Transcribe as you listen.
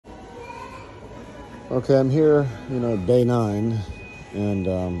Okay, I'm here, day 9, and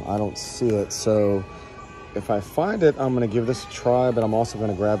I don't see it. So if I find it, I'm gonna give this a try, but I'm also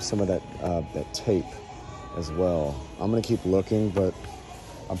gonna grab some of that tape as well. I'm gonna keep looking, but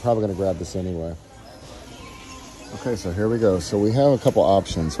I'm probably gonna grab this anyway. Okay, so here we go. So we have a couple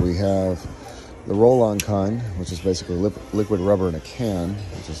options. We have the roll-on kind, which is basically liquid rubber in a can,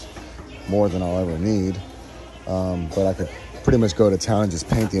 which is more than I'll ever need. But I could pretty much go to town and just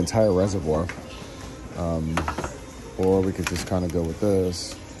paint the entire reservoir. Or we could just kind of go with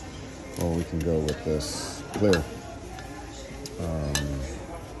this, or we can go with this clear.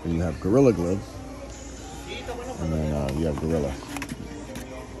 And you have Gorilla Glue, and then you have Gorilla.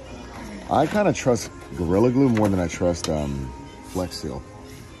 I kind of trust Gorilla Glue more than I trust flexseal.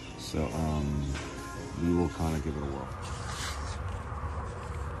 So we will kind of give it a whirl.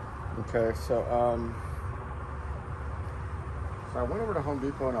 Okay, so I went over to Home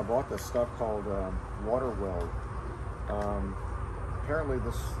Depot and I bought this stuff called Weld. Apparently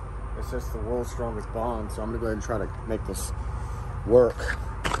it's just the world's strongest bond, so I'm gonna go ahead and try to make this work.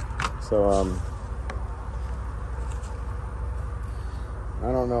 So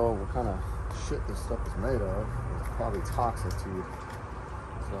I don't know what kind of shit this stuff is made of. It's probably toxic to you.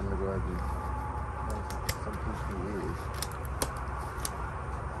 So I'm gonna go ahead and some PPE.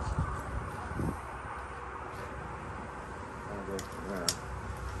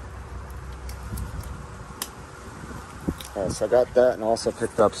 Alright, so I got that and also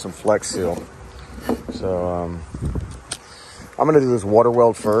picked up some flexseal. So I'm gonna do this water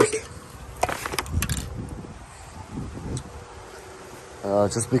weld first.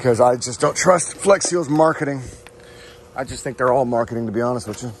 Just because I just don't trust flexseal's marketing. I just think they're all marketing, to be honest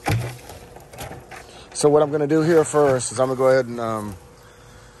with you. So what I'm gonna do here first is I'm gonna go ahead and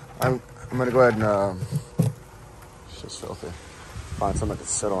I'm gonna go ahead and it's just filthy. Find something to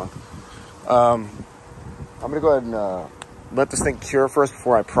sit on. I'm gonna go ahead and let this thing cure first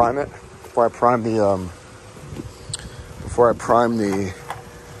before I prime it. Before I prime the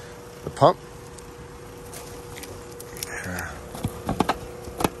pump.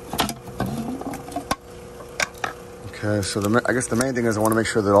 Okay, so I guess the main thing is I want to make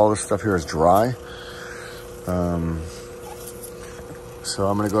sure that all this stuff here is dry. So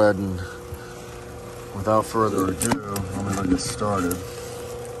I'm gonna go ahead and, without further ado, I'm gonna get started.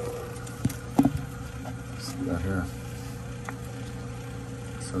 See that here.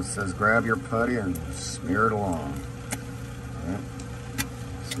 So it says grab your putty and smear it along. All right.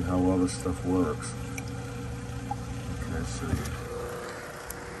 See how well this stuff works. Okay, so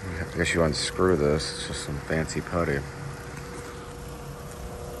I guess you unscrew this. It's just some fancy putty.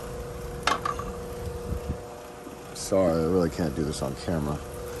 Sorry, I really can't do this on camera.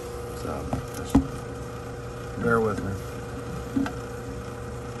 So just bear with me.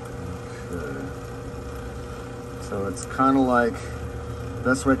 Okay. So it's kind of like, the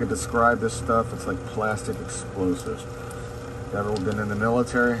best way I could describe this stuff, it's like plastic explosives. If you've ever been in the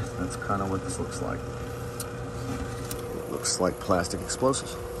military, that's kind of what this looks like. It looks like plastic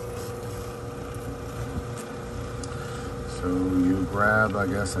explosives. So you grab, I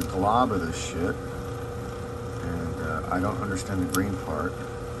guess, a glob of this shit. And I don't understand the green part.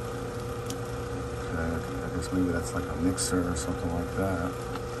 Okay, I guess maybe that's like a mixer or something like that.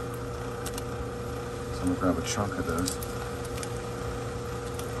 So I'm gonna grab a chunk of this.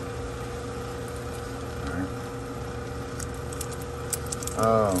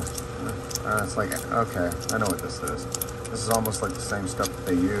 Oh, it's like, okay, I know what this is. This is almost like the same stuff that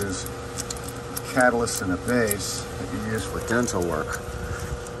they use, catalyst in a base that you use for dental work.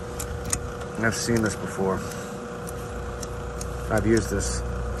 And I've seen this before. I've used this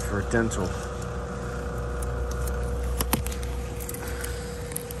for dental.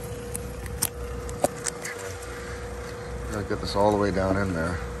 I'll get this all the way down in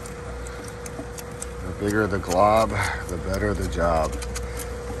there. The bigger the glob, the better the job.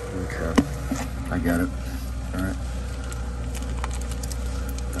 Okay, I get it. All right.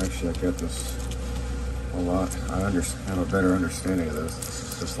 Actually, I get this a lot. I have a better understanding of this. This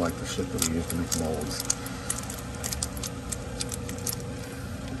is just like the shit that we use to make molds.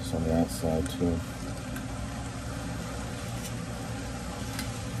 It's on the outside too.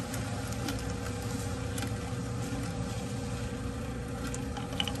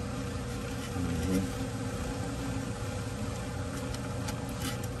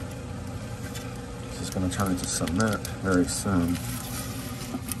 Going to turn into cement very soon.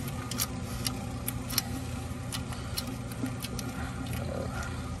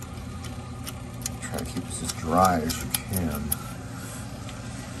 Try to keep this as dry as you can.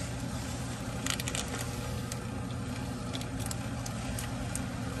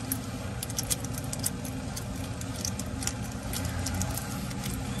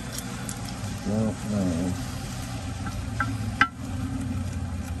 don't know.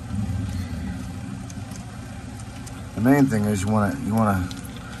 The main thing is you want to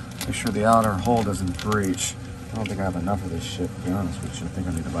make sure the outer hole doesn't breach. I don't think I have enough of this shit, to be honest with you. I think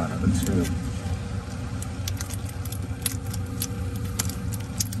I need to buy another tube.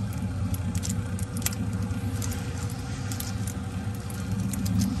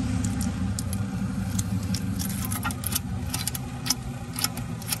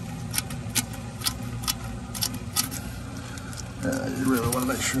 You really want to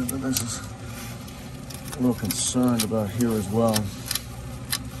make sure that this is a little concerned about here as well.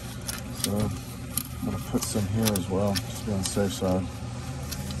 So I'm going to put some here as well, just to be on the safe side.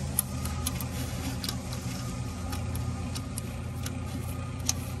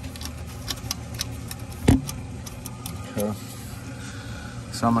 Okay.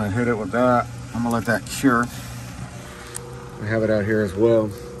 So I'm going to hit it with that. I'm going to let that cure. I have it out here as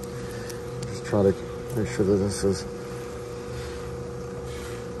well. Just try to make sure that this is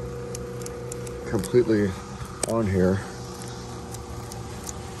completely on here.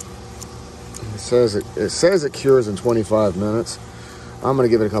 It says it cures in 25 minutes. I'm gonna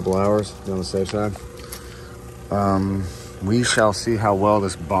give it a couple hours, be on the safe side. We shall see how well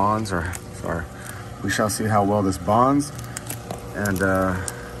this bonds, we shall see how well this bonds, and I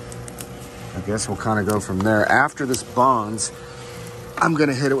guess we'll kind of go from there. After this bonds, I'm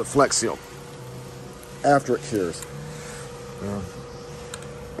gonna hit it with flexseal. After it cures.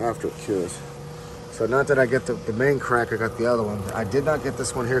 After it cures. So not that I get the main crack, I got the other one. I did not get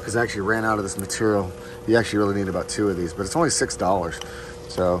this one here because I actually ran out of this material. You actually really need about 2 of these, but it's only $6.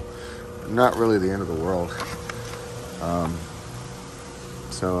 So not really the end of the world.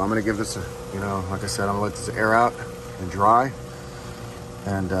 So I'm gonna give this like I said, I'm gonna let this air out and dry.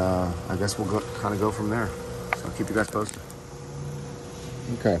 And I guess we'll kind of go from there. So I'll keep you guys posted.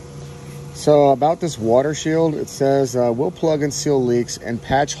 Okay. So about this water shield, it says, we'll plug and seal leaks and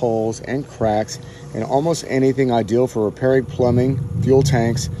patch holes and cracks in almost anything, ideal for repairing plumbing, fuel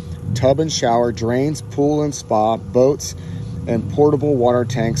tanks, tub and shower, drains, pool and spa, boats, and portable water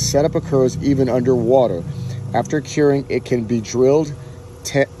tanks. Setup occurs even underwater. After curing, it can be drilled,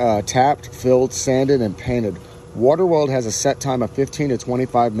 tapped, filled, sanded, and painted. Weld has a set time of 15 to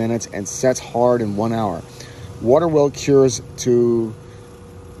 25 minutes and sets hard in 1 hour. Weld cures to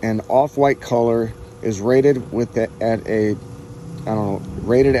an off-white color, is rated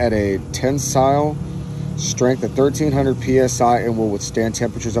rated at a tensile strength of 1300 psi and will withstand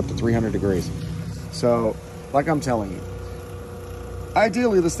temperatures up to 300 degrees. So, like I'm telling you,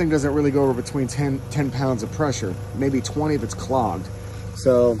 ideally this thing doesn't really go over between 10 pounds of pressure, maybe 20 if it's clogged.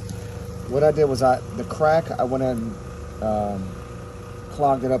 So what I did was I went ahead and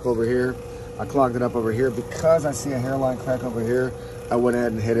clogged it up over here. I clogged it up over here because I see a hairline crack over here. I went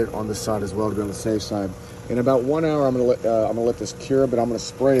ahead and hit it on this side as well to be on the safe side. In about 1 hour, I'm gonna let this cure, but I'm gonna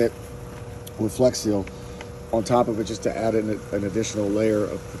spray it with flexseal on top of it just to add an additional layer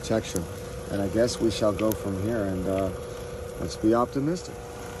of protection. And I guess we shall go from here, and let's be optimistic.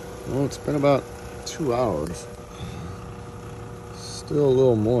 Well, it's been about 2 hours. Still a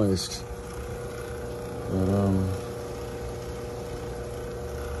little moist, but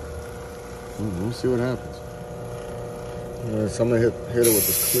we'll see what happens. All right, so I'm gonna hit it with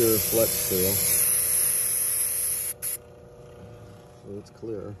this clear flex seal. So it's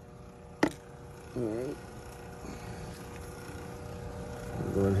clear. All right.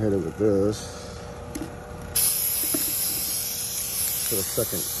 I'm going to hit it with this. Put a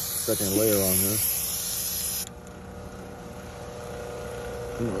second layer on here.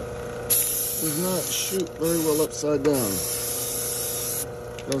 Does not shoot very well upside down.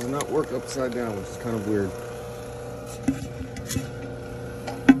 Does not work upside down, which is kind of weird.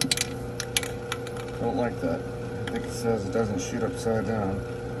 Don't like that. I think it says it doesn't shoot upside down,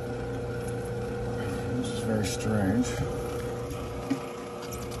 which is very strange.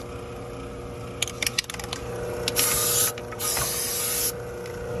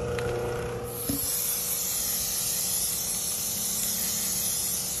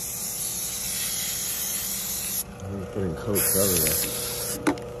 I'm putting coats everywhere.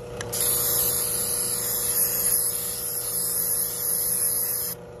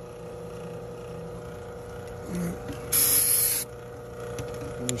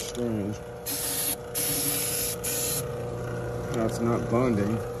 Very strange. Now it's not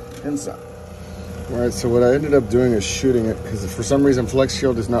bonding inside. Alright, so what I ended up doing is shooting it, because for some reason Flex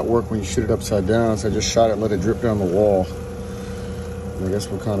Shield does not work when you shoot it upside down, so I just shot it and let it drip down the wall. And I guess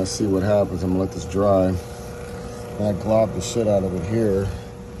we'll kind of see what happens. I'm gonna let this dry. And I globbed the shit out of it here,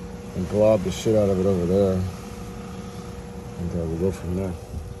 and globbed the shit out of it over there. And we'll go from there.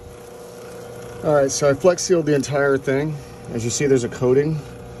 All right, so I flex sealed the entire thing. As you see, there's a coating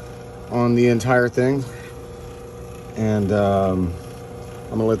on the entire thing. And I'm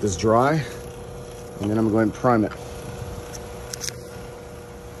gonna let this dry, and then I'm going to prime it.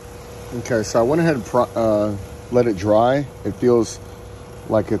 Okay, so I went ahead and let it dry. It feels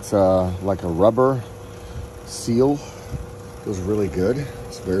like it's like a rubber seal. Feels really good.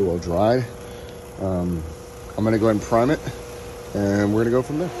 It's very well dried. I'm gonna go ahead and prime it, and we're gonna go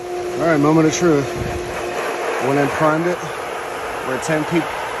from there. All right, moment of truth. Went and primed it. We're at 10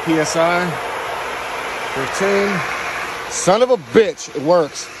 PSI. 15. Son of a bitch, it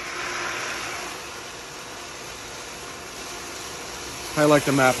works. I like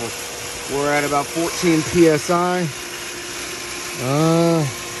the apples. We're at about 14 PSI. I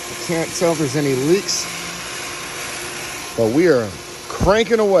can't tell if there's any leaks, but we are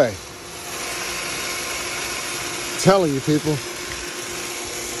cranking away. I'm telling you, people,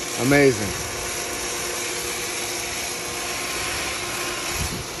 amazing.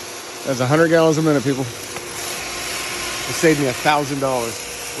 That's 100 gallons a minute, people. It saved me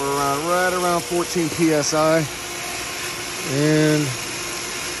 $1,000. We're right around 14 PSI, and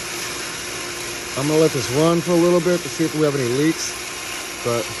I'm gonna let this run for a little bit to see if we have any leaks,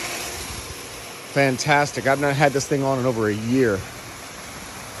 but fantastic. I've not had this thing on in over a year.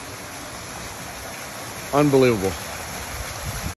 Unbelievable.